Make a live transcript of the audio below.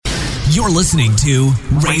You're listening to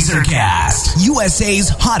Razorcast,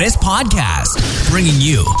 USA's hottest podcast, bringing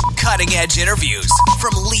you cutting-edge interviews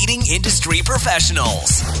from leading industry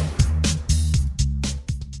professionals.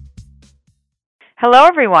 Hello,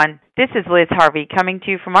 everyone. This is Liz Harvey coming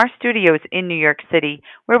to you from our studios in New York City,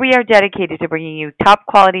 where we are dedicated to bringing you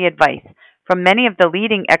top-quality advice from many of the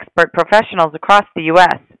leading expert professionals across the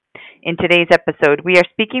U.S. In today's episode, we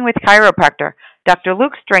are speaking with chiropractor Dr.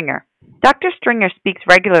 Luke Stringer. Dr. Stringer speaks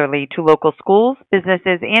regularly to local schools,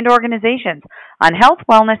 businesses, and organizations on health,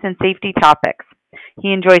 wellness, and safety topics.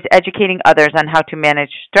 He enjoys educating others on how to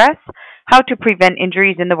manage stress, how to prevent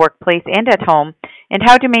injuries in the workplace and at home, and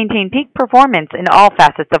how to maintain peak performance in all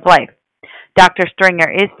facets of life. Dr.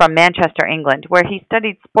 Stringer is from Manchester, England, where he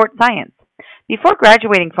studied sports science. Before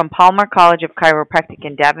graduating from Palmer College of Chiropractic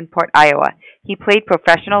in Davenport, Iowa, he played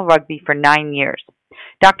professional rugby for 9 years.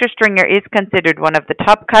 Dr. Stringer is considered one of the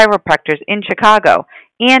top chiropractors in Chicago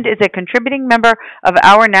and is a contributing member of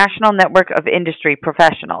our national network of industry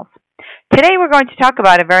professionals. Today we're going to talk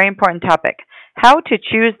about a very important topic, how to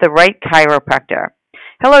choose the right chiropractor.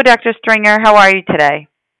 Hello, Dr. Stringer. How are you today?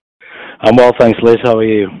 I'm well, thanks, Liz. How are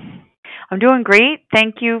you? I'm doing great.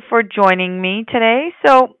 Thank you for joining me today.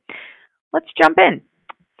 So let's jump in.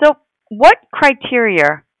 So what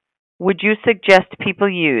criteria would you suggest people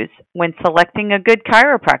use when selecting a good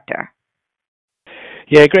chiropractor?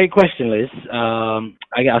 Yeah, great question, Liz.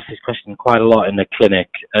 I get asked this question quite a lot in the clinic,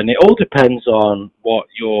 and it all depends on what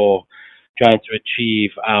you're trying to achieve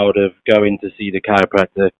out of going to see the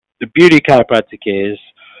chiropractor. The beauty of chiropractic is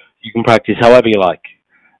you can practice however you like.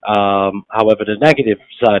 However, the negative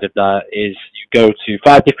side of that is you go to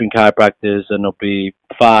 5 different chiropractors and there'll be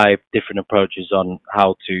 5 different approaches on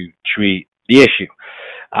how to treat the issue.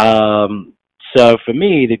 So for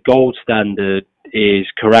me, the gold standard is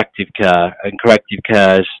corrective care, and corrective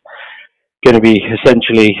care is going to be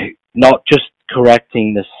essentially not just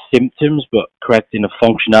correcting the symptoms, but correcting the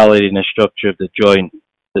functionality and the structure of the joint,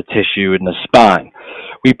 the tissue, and the spine.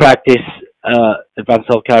 We practice advanced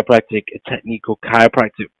health chiropractic, a technique called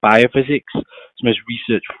chiropractic biophysics. It's the most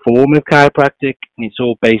researched form of chiropractic, and it's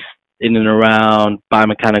all based in and around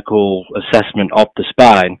biomechanical assessment of the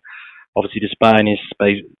spine. Obviously, the spine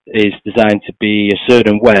is designed to be a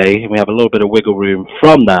certain way, and we have a little bit of wiggle room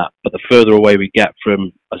from that. But the further away we get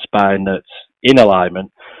from a spine that's in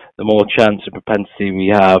alignment, the more chance and propensity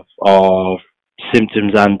we have of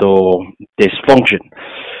symptoms and/or dysfunction.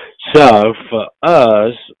 So, for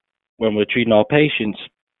us, when we're treating our patients,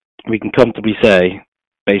 we can comfortably say,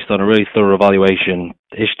 based on a really thorough evaluation,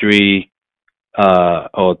 history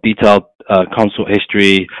or detailed consult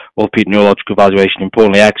history, orthopedic neurological evaluation,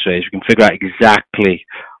 importantly x-rays, we can figure out exactly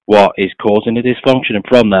what is causing the dysfunction, and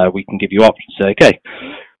from there we can give you options. Say, okay,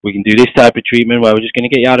 we can do this type of treatment where we're just going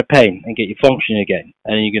to get you out of pain and get you functioning again,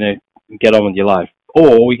 and you're going to get on with your life.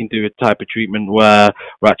 Or we can do a type of treatment where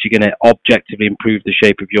we're actually going to objectively improve the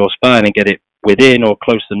shape of your spine and get it within or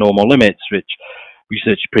close to normal limits, which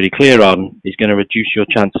research is pretty clear on, is going to reduce your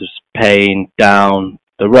chances of pain down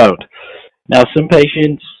the road. Now, some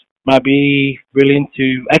patients might be really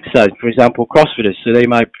into exercise, for example, CrossFitters, so they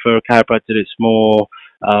might prefer a chiropractor that's more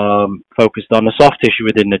focused on the soft tissue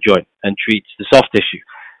within the joint and treats the soft tissue.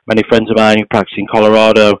 Many friends of mine who practice in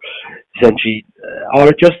Colorado essentially are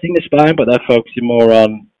adjusting the spine, but they're focusing more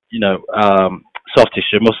on, soft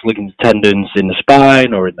tissue, muscle ligaments, tendons in the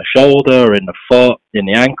spine or in the shoulder or in the foot, in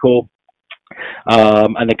the ankle,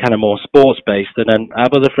 and they're kind of more sports-based. And then I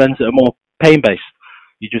have other friends that are more pain-based.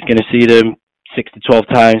 You're just going to see them 6 to 12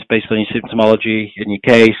 times based on your symptomology in your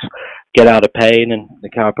case, get out of pain, and the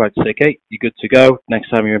chiropractor say, okay, you're good to go. Next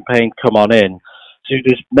time you're in pain, come on in. So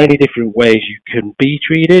there's many different ways you can be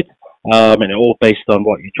treated, and it's all based on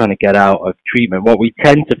what you're trying to get out of treatment. What we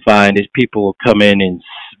tend to find is people come in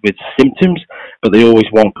with symptoms, but they always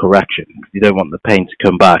want correction. You don't want the pain to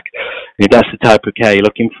come back. And if that's the type of care you're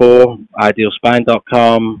looking for,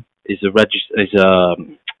 idealspine.com is a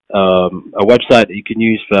website that you can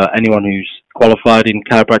use for anyone who's qualified in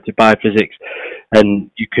chiropractic biophysics,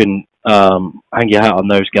 and you can hang your hat on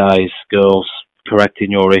those guys, girls,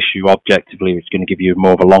 correcting your issue objectively, which is going to give you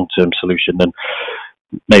more of a long-term solution than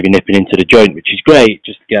maybe nipping into the joint, which is great,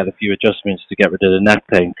 just to get a few adjustments to get rid of the neck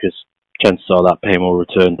pain, because chances are that pain will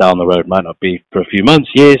return down the road. Might not be for a few months,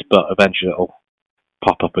 years, but eventually it'll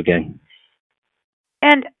pop up again.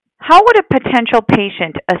 And how would a potential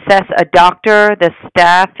patient assess a doctor, the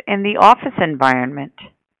staff, and the office environment?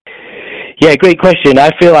 Yeah, great question. I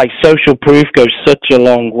feel like social proof goes such a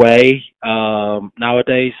long way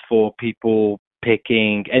nowadays for people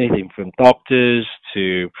picking anything from doctors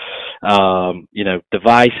to,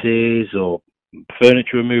 devices or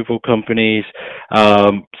furniture removal companies.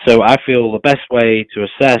 So I feel the best way to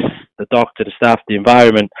assess the doctor, the staff, the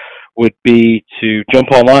environment would be to jump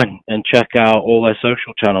online and check out all their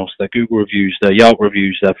social channels, their Google reviews, their Yelp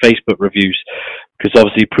reviews, their Facebook reviews, because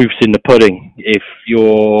obviously proof's in the pudding. If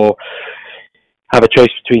you have a choice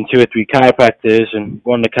between 2 or 3 chiropractors, and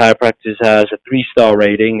one of the chiropractors has a 3-star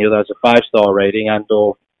rating, the other has a 5-star rating, and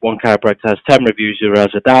or one chiropractor has 10 reviews, the other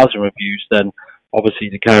has 1,000 reviews, then obviously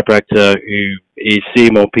the chiropractor who is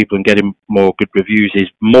seeing more people and getting more good reviews is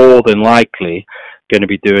more than likely going to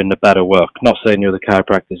be doing the better work. Not saying the other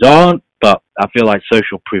chiropractors aren't, but I feel like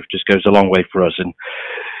social proof just goes a long way for us. And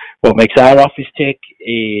what makes our office tick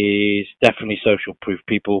is definitely social proof.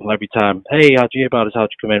 People every time, hey, how'd you hear about us? How'd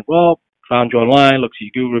you come in? Well, found you online, looked at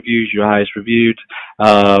your Google reviews, you're highest reviewed.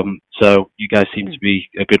 So you guys seem to be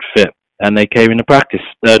a good fit. And they came into practice.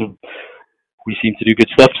 Then we seem to do good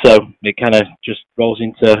stuff. So it kind of just rolls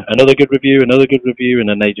into another good review, and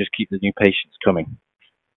then they just keep the new patients coming.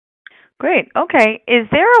 Great. Okay. Is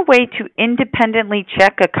there a way to independently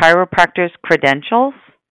check a chiropractor's credentials?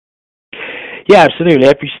 Yeah, absolutely.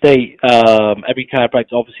 Every state, every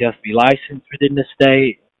chiropractor obviously has to be licensed within the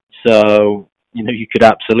state. So, you could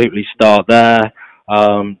absolutely start there,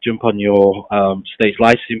 jump on your state's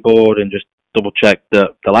licensing board and just double check that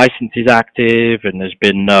the license is active and there's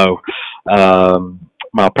been no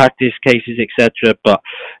malpractice cases, etc. But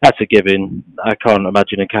that's a given. I can't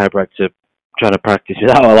imagine a chiropractor trying to practice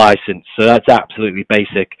without a license, so that's absolutely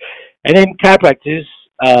basic. And then chiropractors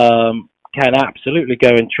can absolutely go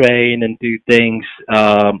and train and do things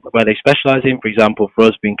where they specialize in. For example, for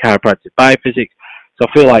us being chiropractic biophysics, so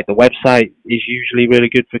I feel like the website is usually really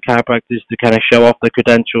good for chiropractors to kind of show off their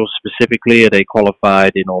credentials. Specifically, are they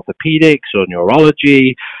qualified in orthopedics or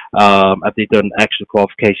neurology? Have they done extra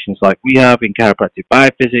qualifications like we have in chiropractic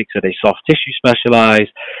biophysics? Are they soft tissue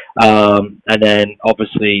specialized? And then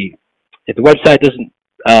obviously, if the website doesn't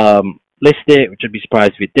list it, which I'd be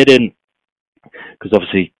surprised if it didn't, because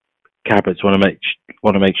obviously chiropractors want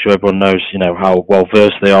to make sure everyone knows, how well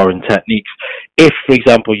versed they are in techniques. If, for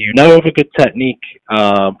example, you know of a good technique,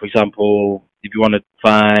 for example, if you wanted to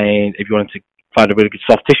find a really good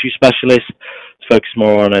soft tissue specialist to focus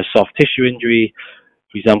more on a soft tissue injury,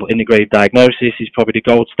 for example, integrative diagnosis is probably the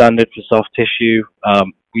gold standard for soft tissue.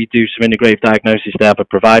 We do some integrative diagnosis. They have a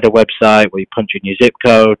provider website where you punch in your zip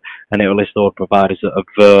code and it will list all the providers that are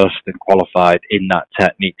versed and qualified in that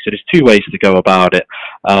technique. So there's 2 ways to go about it.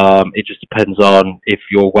 It just depends on if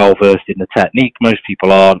you're well versed in the technique. Most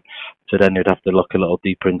people aren't. So then you'd have to look a little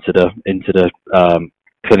deeper into the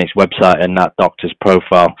clinic's website and that doctor's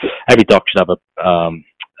profile. Every doctor should have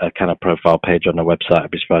a kind of profile page on their website.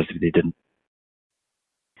 I'd be surprised if they didn't.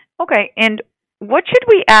 Okay, and what should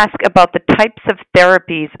we ask about the types of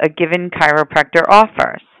therapies a given chiropractor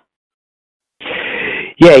offers?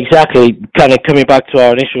 Yeah, exactly. Kind of coming back to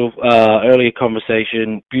our initial earlier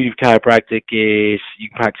conversation, beauty of chiropractic is you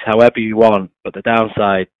can practice however you want, but the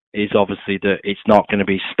downside is obviously that it's not going to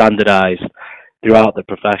be standardized throughout the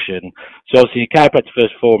profession. So obviously, a chiropractor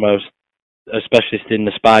first and foremost, a specialist in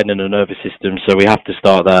the spine and the nervous system, so we have to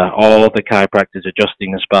start there. All of the chiropractors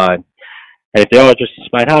adjusting the spine. And if they are adjusting the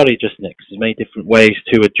spine, how are they adjusting it? Because there's many different ways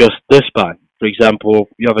to adjust the spine. For example,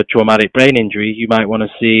 if you have a traumatic brain injury, you might want to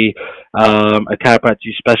see a chiropractor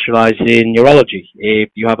who specializes in neurology. If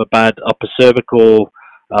you have a bad upper cervical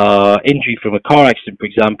injury from a car accident, for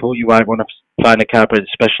example, you might want to find a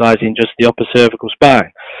chiropractor specializing in just the upper cervical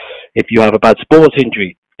spine. If you have a bad sports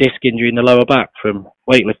injury, disc injury in the lower back from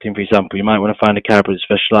weightlifting, for example, you might want to find a chiropractor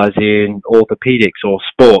specializing in orthopedics or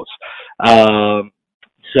sports.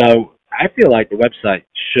 So I feel like the website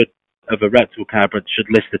of a reputable chiropractor should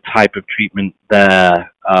list the type of treatment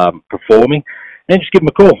they're performing. Then just give them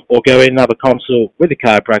a call or go in and have a consult with the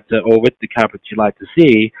chiropractor or with the chiropractor you'd like to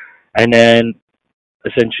see, and then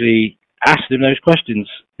essentially ask them those questions.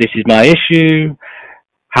 This is my issue.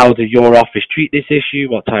 How does your office treat this issue?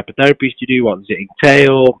 What type of therapies do you do? What does it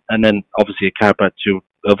entail? And then obviously a chiropractor will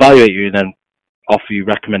evaluate you and then offer you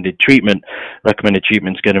recommended treatment. Recommended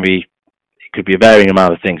treatment is going to be, could be a varying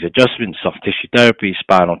amount of things: adjustment, soft tissue therapy,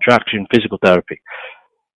 spinal traction, physical therapy.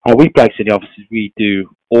 How we practice in the office is we do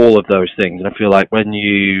all of those things. And I feel like when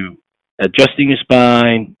you adjusting your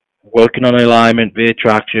spine, working on alignment via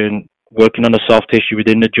traction, working on the soft tissue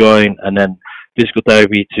within the joint, and then physical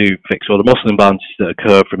therapy to fix all the muscle imbalances that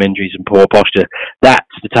occur from injuries and poor posture, that's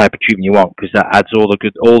the type of treatment you want, because that adds all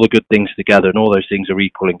the good things together, and all those things are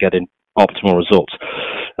equal in getting optimal results.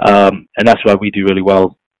 And that's why we do really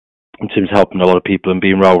well in terms of helping a lot of people and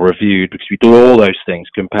being well reviewed, because we do all those things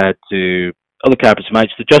compared to other chiropractors who might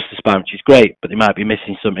just adjust the spine, which is great, but they might be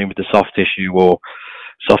missing something with the soft tissue or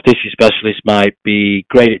soft tissue specialist might be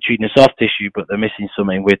great at treating the soft tissue, but they're missing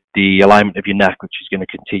something with the alignment of your neck, which is going to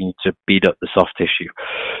continue to beat up the soft tissue.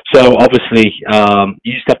 So obviously,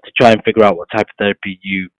 you just have to try and figure out what type of therapy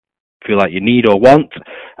you feel like you need or want,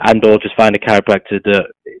 and or just find a chiropractor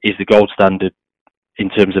that is the gold standard in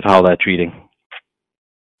terms of how they're treating.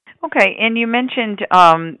 Okay, and you mentioned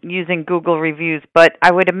using Google reviews, but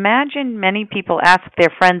I would imagine many people ask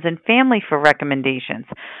their friends and family for recommendations.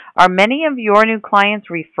 Are many of your new clients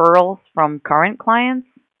referrals from current clients?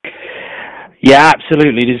 Yeah,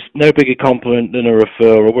 absolutely. There's no bigger compliment than a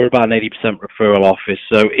referral. We're about an 80% referral office.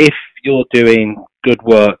 So if you're doing good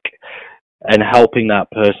work and helping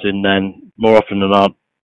that person, then more often than not,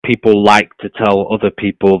 people like to tell other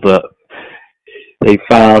people that they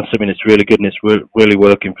found something that's really good and it's really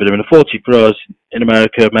working for them. And unfortunately for us, in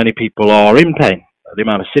America, many people are in pain. The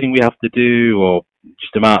amount of sitting we have to do, or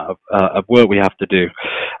just the amount of work we have to do.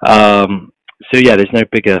 So yeah, there's no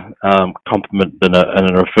bigger compliment than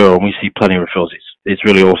a referral. And we see plenty of referrals. It's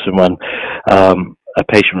really awesome when a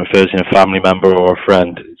patient refers in a family member or a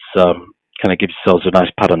friend. It's kind of gives yourselves a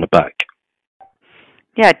nice pat on the back.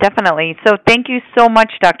 Yeah, definitely. So thank you so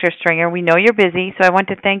much, Dr. Stringer. We know you're busy, so I want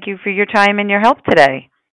to thank you for your time and your help today.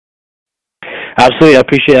 Absolutely. I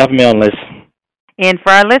appreciate having me on, Liz. And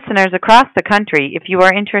for our listeners across the country, if you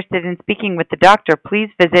are interested in speaking with the doctor, please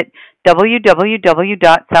visit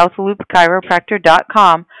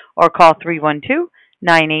www.southloopchiropractor.com or call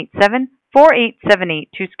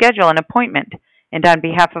 312-987-4878 to schedule an appointment. And on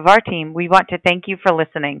behalf of our team, we want to thank you for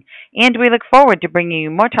listening, and we look forward to bringing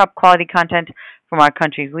you more top quality content from our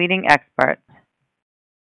country's leading experts.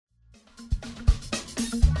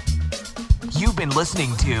 You've been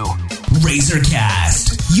listening to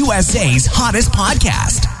RazorCast, USA's hottest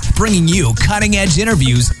podcast, bringing you cutting-edge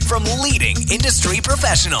interviews from leading industry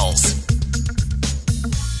professionals.